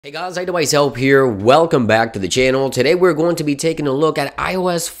Hey guys, iDeviceHelp here. Welcome back to the channel. Today we're going to be taking a look at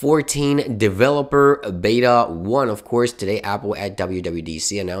iOS 14 Developer Beta 1. Of course, today Apple at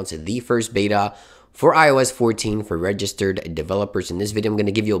WWDC announced the first beta for iOS 14 for registered developers. In this video, I'm going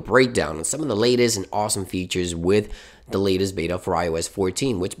to give you a breakdown on some of the latest and awesome features with the latest beta for iOS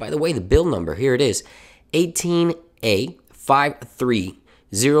 14, which, by the way, the build number, here it is,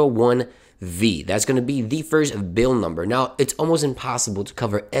 18A5301V. That's going to be the first build number. Now, it's almost impossible to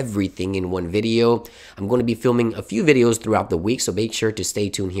cover everything in one video. I'm going to be filming a few videos throughout the week, so make sure to stay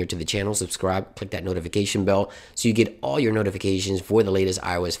tuned here to the channel, subscribe, click that notification bell so you get all your notifications for the latest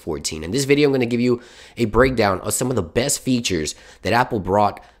iOS 14. In this video, I'm going to give you a breakdown of some of the best features that Apple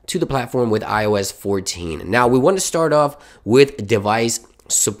brought to the platform with iOS 14. Now, we want to start off with device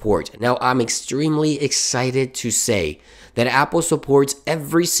support. Now, I'm extremely excited to say that Apple supports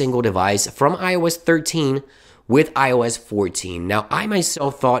every single device from iOS 13 with iOS 14. Now, I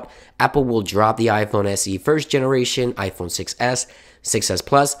myself thought Apple will drop the iPhone SE first generation, iPhone 6s, 6s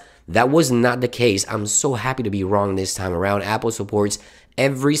Plus. That was not the case. I'm so happy to be wrong this time around. Apple supports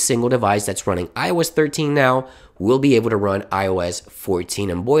every single device that's running iOS 13 now will be able to run iOS 14.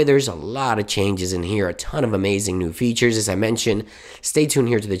 And boy, there's a lot of changes in here, a ton of amazing new features. As I mentioned, stay tuned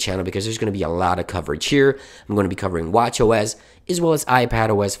here to the channel because there's going to be a lot of coverage here. I'm going to be covering watchOS as well as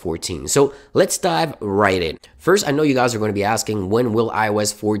iPadOS 14. So let's dive right in. First, I know you guys are going to be asking, when will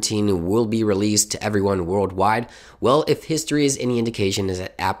iOS 14 will be released to everyone worldwide? Well, if history is any indication, is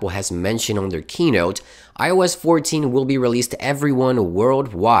that Apple has mentioned on their keynote, iOS 14 will be released to everyone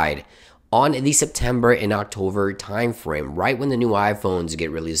worldwide on the September and October timeframe, right when the new iPhones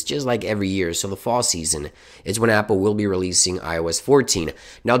get released, just like every year. So the fall season is when Apple will be releasing iOS 14.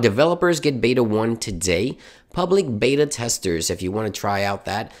 Now, developers get beta 1 today. Public beta testers, if you want to try out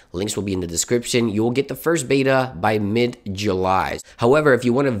that, links will be in the description. You'll get the first beta by mid-July. However, if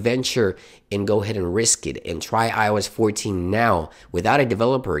you want to venture and go ahead and risk it and try iOS 14 now without a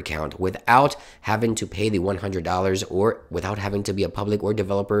developer account, without having to pay the $100 or without having to be a public or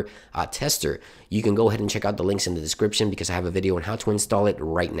developer tester, you can go ahead and check out the links in the description because I have a video on how to install it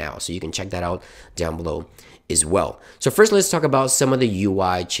right now. So you can check that out down below as well. So first, let's talk about some of the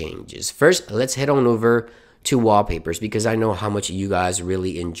UI changes. First, let's head on over to wallpapers because I know how much you guys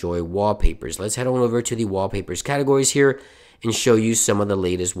really enjoy wallpapers. Let's head on over to the wallpapers categories here and show you some of the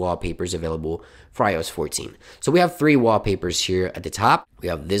latest wallpapers available for iOS 14. So we have 3 wallpapers here at the top. We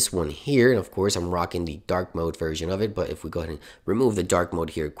have this one here, and of course I'm rocking the dark mode version of it, but if we go ahead and remove the dark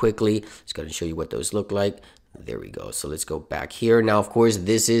mode here quickly, just going to show you what those look like. There we go. So let's go back here. Now, of course,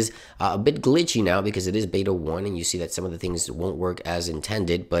 this is a bit glitchy now because it is beta 1 and you see that some of the things won't work as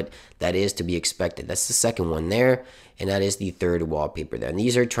intended, but that is to be expected. That's the second one there, and that is the third wallpaper there. And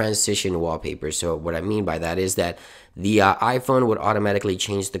these are transition wallpapers. So what I mean by that is that the iPhone would automatically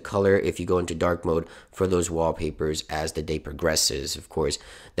change the color if you go into dark mode for those wallpapers as the day progresses. Of course,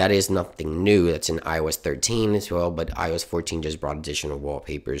 that is nothing new. That's in iOS 13 as well, but iOS 14 just brought additional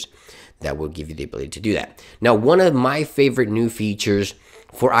wallpapers that will give you the ability to do that. Now, one of my favorite new features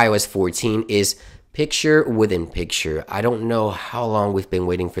for iOS 14 is picture within picture. I don't know how long we've been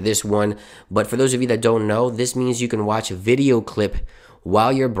waiting for this one, but for those of you that don't know, this means you can watch a video clip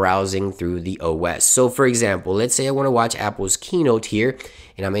while you're browsing through the OS. So for example, let's say I want to watch Apple's keynote here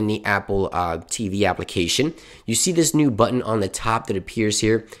and I'm in the Apple TV application. You see this new button on the top that appears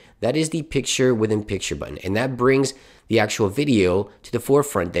here. That is the picture within picture button, and that brings the actual video to the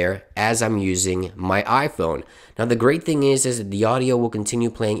forefront there as I'm using my iPhone. Now, the great thing is that the audio will continue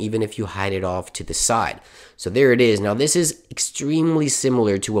playing even if you hide it off to the side. So there it is. Now, this is extremely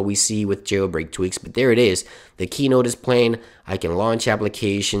similar to what we see with jailbreak tweaks, but there it is. The keynote is playing. I can launch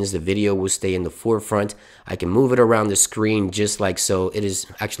applications. The video will stay in the forefront. I can move it around the screen just like so. It is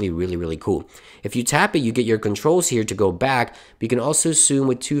actually really, really cool. If you tap it, you get your controls here to go back. But you can also zoom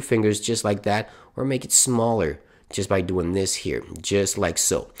with 2 fingers just like that or make it smaller just by doing this here, just like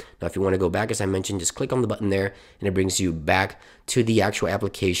so. Now, if you want to go back, as I mentioned, just click on the button there and it brings you back to the actual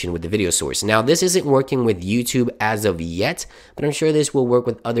application with the video source. Now, this isn't working with YouTube as of yet, but I'm sure this will work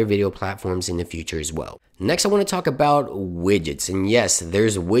with other video platforms in the future as well. Next, I want to talk about widgets. And yes,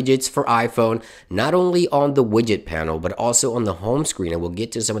 there's widgets for iPhone, not only on the widget panel, but also on the home screen. And we'll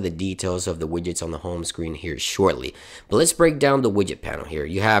get to some of the details of the widgets on the home screen here shortly. But let's break down the widget panel here.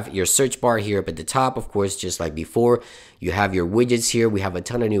 You have your search bar here up at the top, of course, just like before. You have your widgets here. We have a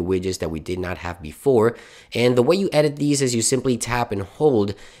ton of new widgets that we did not have before. And the way you edit these is you simply tap and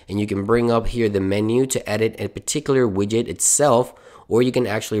hold, and you can bring up here the menu to edit a particular widget itself, or you can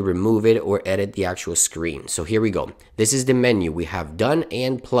actually remove it or edit the actual screen. So here we go. This is the menu. We have done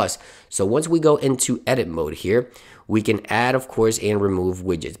and plus. So once we go into edit mode here, we can add, of course, and remove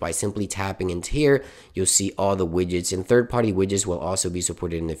widgets. By simply tapping into here, you'll see all the widgets, and third-party widgets will also be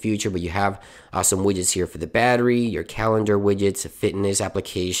supported in the future, but you have some widgets here for the battery, your calendar widgets, a fitness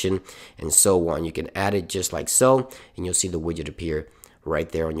application, and so on. You can add it just like so, and you'll see the widget appear right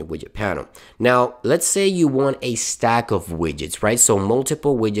there on your widget panel. Now, let's say you want a stack of widgets, right? So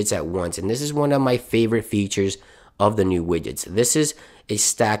multiple widgets at once, and this is one of my favorite features of the new widgets. This is a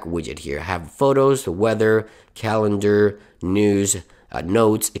stack widget here. I have photos, the weather, calendar, news,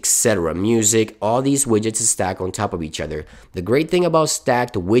 notes, etc., music. All these widgets stack on top of each other. The great thing about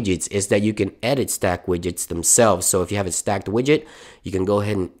stacked widgets is that you can edit stack widgets themselves. So if you have a stacked widget, you can go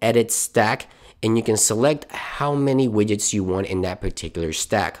ahead and edit stack, and you can select how many widgets you want in that particular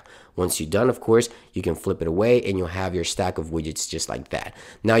stack. Once you're done, of course, you can flip it away and you'll have your stack of widgets just like that.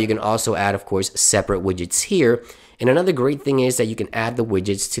 Now you can also add, of course, separate widgets here. And another great thing is that you can add the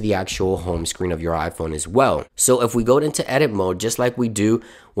widgets to the actual home screen of your iPhone as well. So if we go into edit mode, just like we do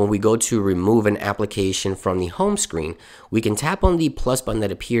when we go to remove an application from the home screen, we can tap on the plus button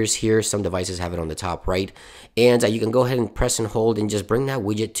that appears here. Some devices have it on the top right. And you can go ahead and press and hold and just bring that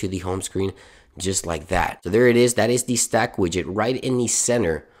widget to the home screen just like that. So there it is. That is the stack widget right in the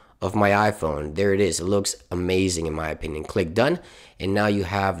center of my iPhone. There it is. It looks amazing in my opinion. Click done, and now you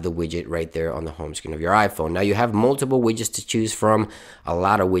have the widget right there on the home screen of your iPhone. Now you have multiple widgets to choose from, a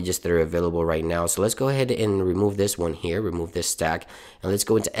lot of widgets that are available right now. So let's go ahead and remove this one here, remove this stack, and let's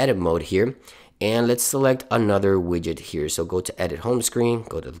go into edit mode here. And let's select another widget here. So go to edit home screen,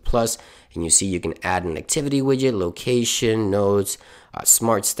 go to the plus, and you see you can add an activity widget, location, notes,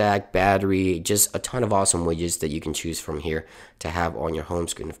 smart stack, battery, just a ton of awesome widgets that you can choose from here to have on your home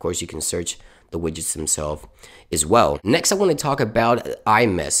screen. Of course, you can search the widgets themselves as well. Next, I want to talk about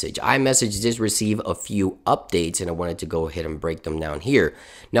iMessage. iMessage did receive a few updates, and I wanted to go ahead and break them down here.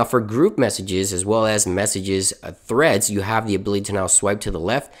 Now, for group messages as well as messages threads, you have the ability to now swipe to the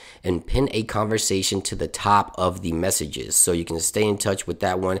left and pin a conversation to the top of the messages. So you can stay in touch with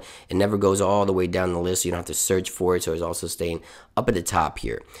that one. It never goes all the way down the list, so you don't have to search for it. So it's also staying up at the top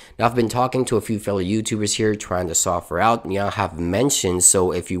here. Now, I've been talking to a few fellow YouTubers here trying the software out. You now have mentions.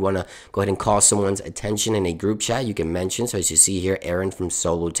 So if you want to go ahead and call someone's attention in a group chat, you can mention. So as you see here, Aaron from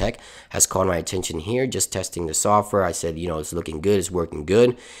Solo Tech has called my attention here, just testing the software. I said, you know, it's looking good, it's working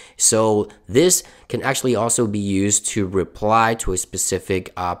good. So this can actually also be used to reply to a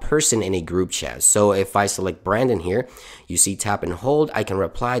specific person in a group chat. So if I select Brandon here, you see tap and hold, I can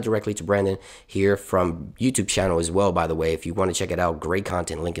reply directly to Brandon here from YouTube channel as well, by the way. If you want to check it out, great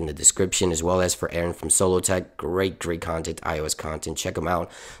content, link in the description, as well as for Aaron from Solo Tech, great content, iOS content, check them out.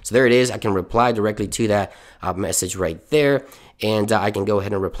 So there it is. I can reply directly to that message right there. And I can go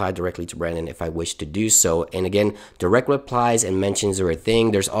ahead and reply directly to Brandon if I wish to do so. And again, direct replies and mentions are a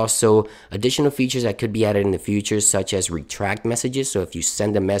thing. There's also additional features that could be added in the future, such as retract messages. So if you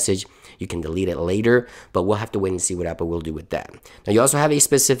send a message, you can delete it later, but we'll have to wait and see what Apple will do with that. Now, you also have a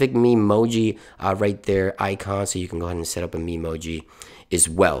specific Memoji right there icon, so you can go ahead and set up a Memoji as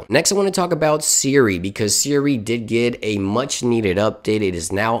well. Next, I want to talk about Siri, because Siri did get a much needed update. It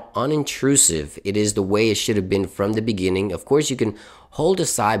is now unintrusive. It is the way it should have been from the beginning. Of course, you can hold the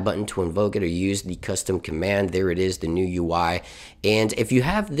side button to invoke it or use the custom command. There it is, the new UI. And if you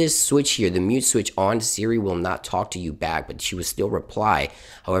have this switch here, the mute switch on, Siri will not talk to you back, but she will still reply.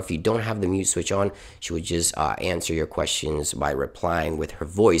 However, if you don't have the mute switch on, she would just answer your questions by replying with her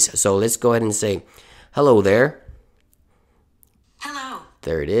voice. So let's go ahead and say, hello there. Hello.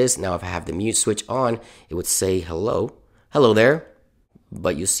 There it is. Now, if I have the mute switch on, it would say hello. Hello there.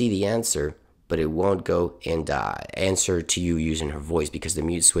 But you see the answer, but it won't go and answer to you using her voice because the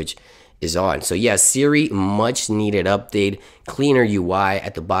mute switch is on. So yeah, Siri, much needed update, cleaner UI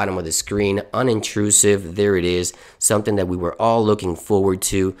at the bottom of the screen, unintrusive. There it is, something that we were all looking forward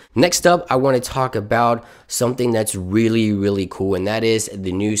to. Next up, I want to talk about something that's really cool, and that is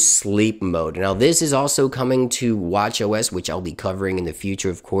the new sleep mode. Now, this is also coming to watchOS, which I'll be covering in the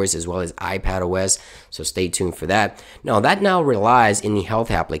future, of course, as well as iPadOS, so stay tuned for that. Now, that now relies in the health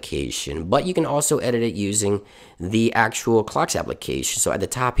application, but you can also edit it using the actual clocks application. So at the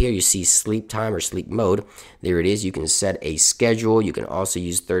top here, you see sleep time or sleep mode. There it is. You can set a schedule. You can also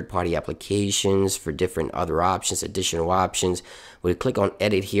use third-party applications for different other options, additional options. We click on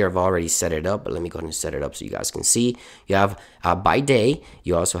edit here. I've already set it up, but let me go ahead and set it up so you guys can see. You have by day.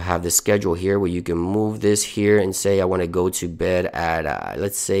 You also have the schedule here where you can move this here and say, I want to go to bed at,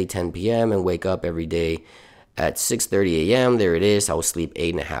 let's say 10 p.m. and wake up every day at 6:30 a.m. There it is. I will sleep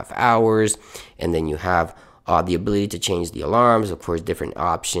 8.5 hours. And then you have the ability to change the alarms, of course, different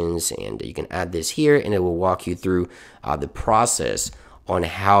options, and you can add this here and it will walk you through the process on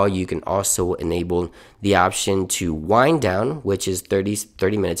how you can also enable the option to wind down, which is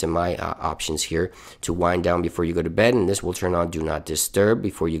 30 minutes in my options here, to wind down before you go to bed. And this will turn on do not disturb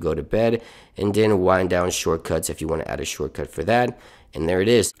before you go to bed, and then wind down shortcuts if you want to add a shortcut for that. And there it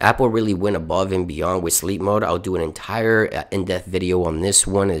is. Apple really went above and beyond with sleep mode. I'll do an entire in-depth video on this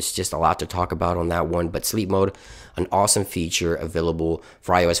one. It's just a lot to talk about on that one. But sleep mode, an awesome feature available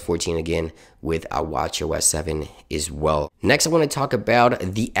for iOS 14 again with watchOS 7 as well. Next, I want to talk about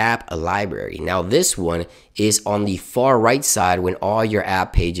the app library. Now, this one is on the far right side when all your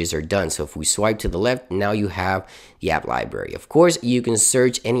app pages are done. So if we swipe to the left, now you have the app library. Of course, you can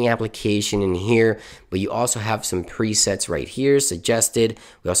search any application in here, but you also have some presets right here, suggested.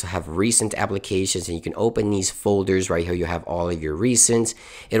 We also have recent applications, and you can open these folders right here. You have all of your recents.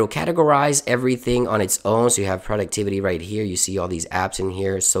 It'll categorize everything on its own. So you have productivity right here. You see all these apps in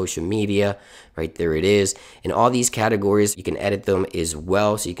here, social media, right there it is. And all these categories, you can edit them as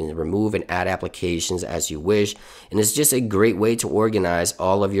well. So you can remove and add applications as you wish. And it's just a great way to organize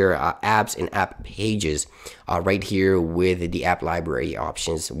all of your apps and app pages right here with the app library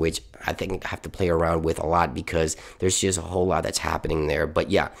options, which I think I have to play around with a lot because there's just a whole lot that's happening there. But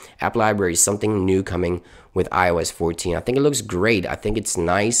yeah, app library is something new coming with iOS 14. I think it looks great. I think it's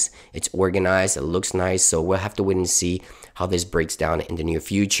nice. It's organized. It looks nice. So we'll have to wait and see how this breaks down in the near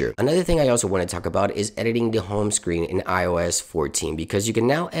future. Another thing I also want to talk about is editing the home screen in iOS 14, because you can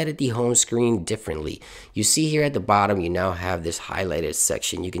now edit the home screen differently. You see here at the bottom, you now have this highlighted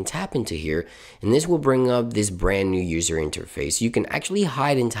section. You can tap into here, and this will bring up this brand new user interface. You can actually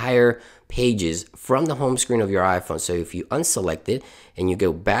hide entire pages from the home screen of your iPhone. So if you unselect it and you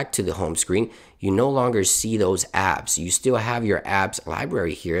go back to the home screen, you no longer see those apps. You still have your apps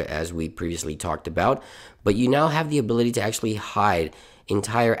library here, as we previously talked about, but you now have the ability to actually hide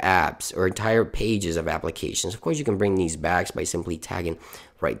entire apps or entire pages of applications. Of course, you can bring these back by simply tagging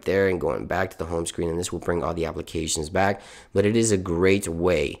right there and going back to the home screen, and this will bring all the applications back. But it is a great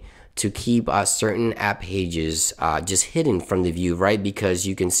way to keep certain app pages just hidden from the view, right? Because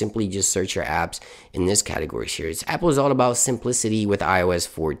you can simply just search your apps in this category here. Apple is all about simplicity with iOS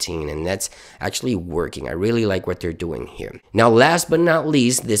 14, and that's actually working. I really like what they're doing here. Now, last but not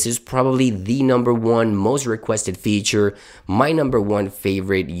least, this is probably the #1 most requested feature, my #1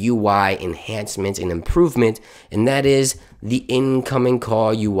 favorite UI enhancement and improvement, and that is the incoming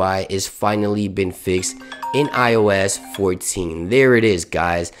call UI is finally been fixed in iOS 14. There it is,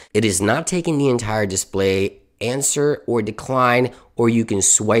 guys. It is not taking the entire display, answer or decline, or you can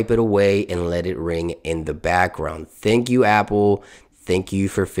swipe it away and let it ring in the background. Thank you, Apple. Thank you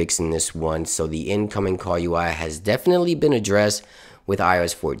for fixing this one. So the incoming call UI has definitely been addressed with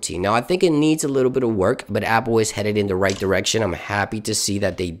iOS 14. Now, I think it needs a little bit of work, but Apple is headed in the right direction. I'm happy to see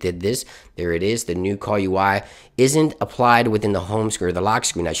that they did this. There it is. The new call UI isn't applied within the home screen, or the lock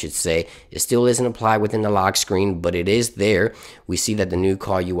screen, I should say. It still isn't applied within the lock screen, but it is there. We see that the new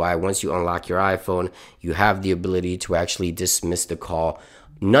call UI, once you unlock your iPhone, you have the ability to actually dismiss the call.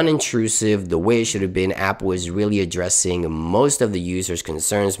 Non-intrusive, the way it should have been. Apple is really addressing most of the users'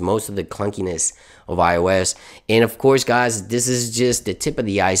 concerns, most of the clunkiness of iOS. And of course, guys, this is just the tip of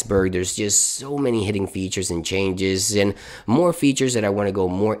the iceberg. There's just so many hidden features and changes and more features that I want to go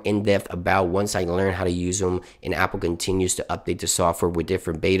more in depth about once I learn how to use them, and Apple continues to update the software with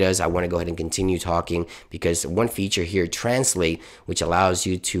different betas. I want to go ahead and continue talking, because one feature here, Translate, which allows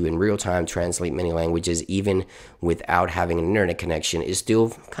you to in real time translate many languages even without having an internet connection, is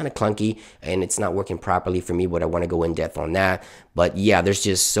still kind of clunky and it's not working properly for me, but I want to go in depth on that. But yeah, there's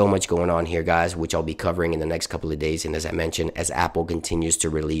just so much going on here, guys, which I'll be covering in the next couple of days. And as I mentioned, as Apple continues to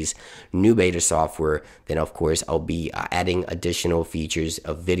release new beta software, then of course I'll be adding additional features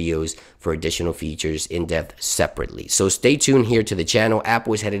of videos for additional features in depth separately. So stay tuned here to the channel.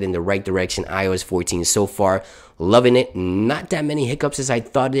 Apple is headed in the right direction. iOS 14 so far, loving it. Not that many hiccups as I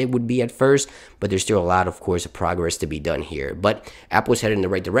thought it would be at first, but there's still a lot, of course, of progress to be done here. But Apple is headed in the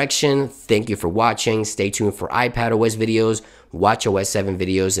right direction. Thank you for watching. Stay tuned for iPadOS videos, watchOS 7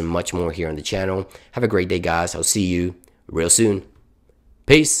 videos, and much more here on the channel. Have a great day, guys. I'll see you real soon.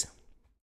 Peace.